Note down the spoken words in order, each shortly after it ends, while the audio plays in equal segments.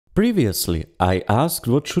Previously, I asked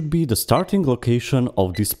what should be the starting location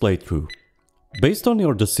of this playthrough. Based on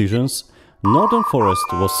your decisions, Northern Forest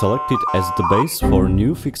was selected as the base for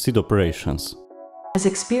new Fixit operations. As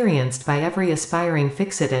experienced by every aspiring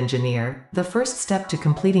Fixit engineer, the first step to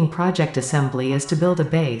completing project assembly is to build a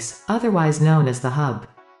base, otherwise known as the hub.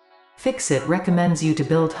 Fixit recommends you to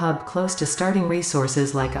build hub close to starting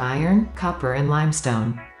resources like iron, copper and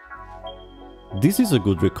limestone. This is a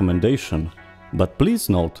good recommendation, but please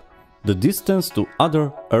note, the distance to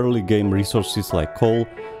other early game resources like coal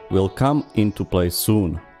will come into play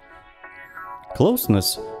soon.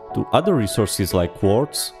 Closeness to other resources like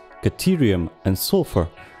quartz, caterium and sulfur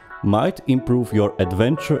might improve your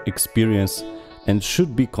adventure experience and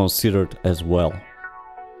should be considered as well.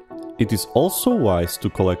 It is also wise to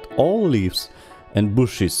collect all leaves and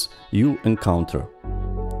bushes you encounter.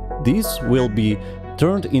 These will be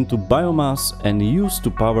turned into biomass and used to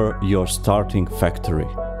power your starting factory.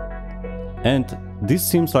 And this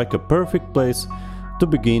seems like a perfect place to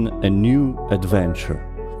begin a new adventure.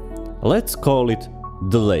 Let's call it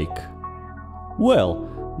the lake. Well,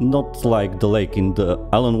 not like the lake in the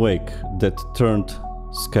Alan Wake that turned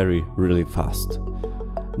scary really fast.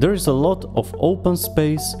 There is a lot of open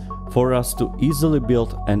space for us to easily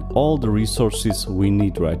build and all the resources we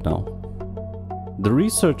need right now. The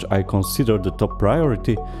research I consider the top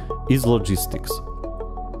priority is logistics.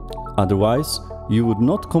 Otherwise, you would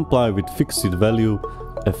not comply with Fixit value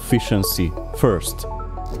efficiency first.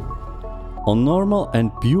 On normal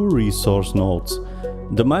and pure resource nodes,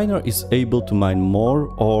 the miner is able to mine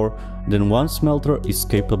more ore than one smelter is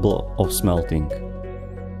capable of smelting.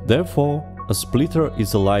 Therefore, a splitter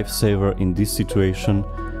is a lifesaver in this situation,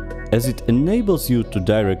 as it enables you to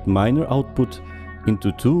direct miner output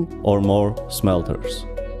into 2 or more smelters.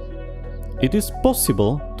 It is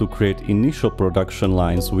possible to create initial production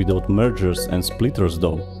lines without mergers and splitters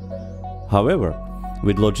though. However,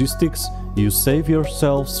 with logistics, you save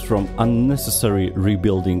yourselves from unnecessary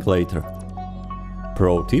rebuilding later.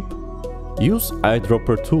 Pro tip: use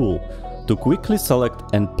eyedropper tool to quickly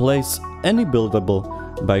select and place any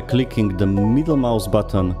buildable by clicking the middle mouse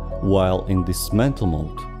button while in dismantle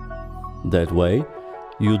mode. That way,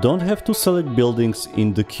 you don't have to select buildings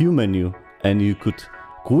in the queue menu and you could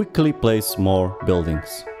quickly place more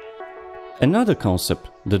buildings. Another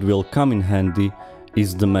concept that will come in handy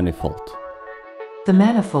is the manifold. The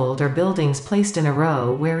manifold are buildings placed in a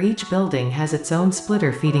row where each building has its own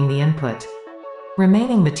splitter feeding the input.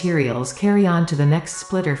 Remaining materials carry on to the next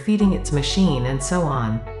splitter feeding its machine and so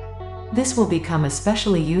on. This will become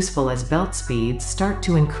especially useful as belt speeds start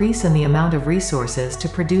to increase and the amount of resources to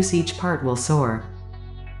produce each part will soar.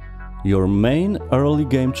 Your main early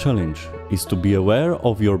game challenge is to be aware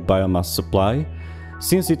of your biomass supply,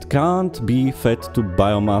 since it can't be fed to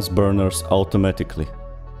biomass burners automatically.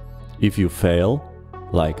 If you fail,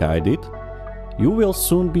 like I did, you will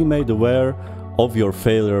soon be made aware of your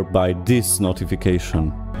failure by this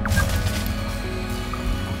notification.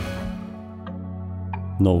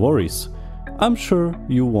 No worries, I'm sure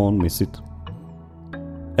you won't miss it.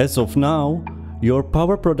 As of now, your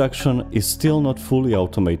power production is still not fully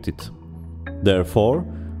automated. Therefore,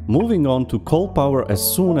 moving on to coal power as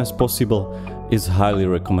soon as possible is highly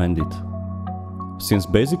recommended. Since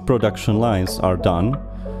basic production lines are done,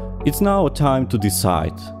 it's now a time to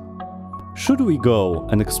decide. Should we go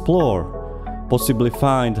and explore, possibly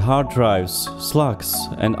find hard drives, slugs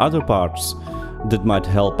and other parts that might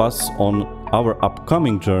help us on our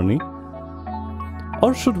upcoming journey?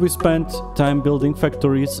 Or should we spend time building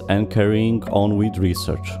factories and carrying on with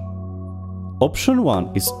research? Option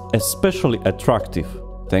 1 is especially attractive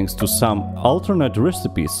thanks to some alternate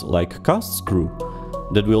recipes like cast screw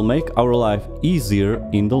that will make our life easier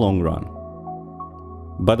in the long run.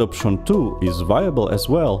 But option 2 is viable as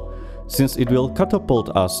well, since it will catapult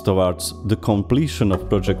us towards the completion of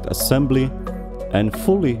project assembly and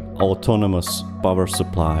fully autonomous power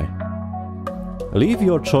supply. Leave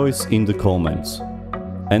your choice in the comments.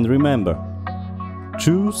 And remember,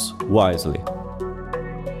 choose wisely.